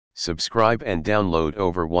Subscribe and download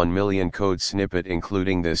over 1 million code snippet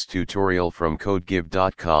including this tutorial from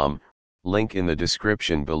codegive.com, link in the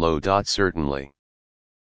description below. Certainly.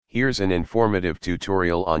 Here's an informative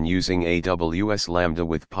tutorial on using AWS Lambda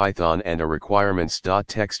with Python and a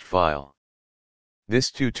requirements.txt file.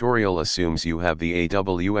 This tutorial assumes you have the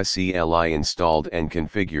AWS CLI installed and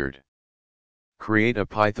configured. Create a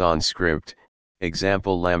Python script,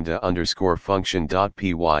 example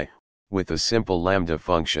lambda_function.py, with a simple lambda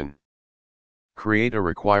function. Create a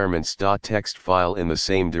requirements.txt file in the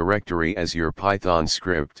same directory as your Python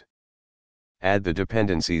script. Add the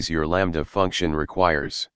dependencies your lambda function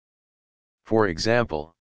requires. For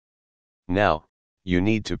example, now, you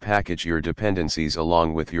need to package your dependencies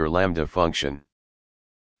along with your lambda function.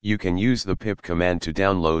 You can use the pip command to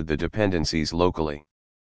download the dependencies locally.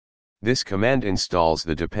 This command installs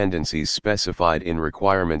the dependencies specified in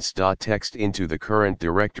requirements.txt into the current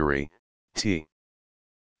directory, t.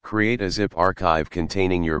 Create a zip archive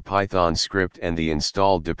containing your Python script and the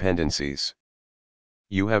installed dependencies.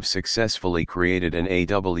 You have successfully created an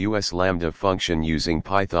AWS Lambda function using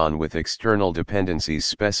Python with external dependencies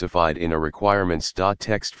specified in a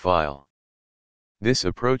requirements.txt file. This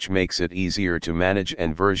approach makes it easier to manage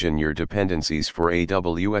and version your dependencies for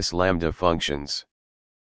AWS Lambda functions.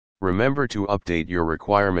 Remember to update your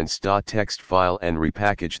requirements.txt file and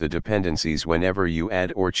repackage the dependencies whenever you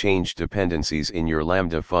add or change dependencies in your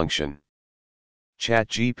Lambda function.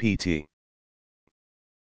 ChatGPT.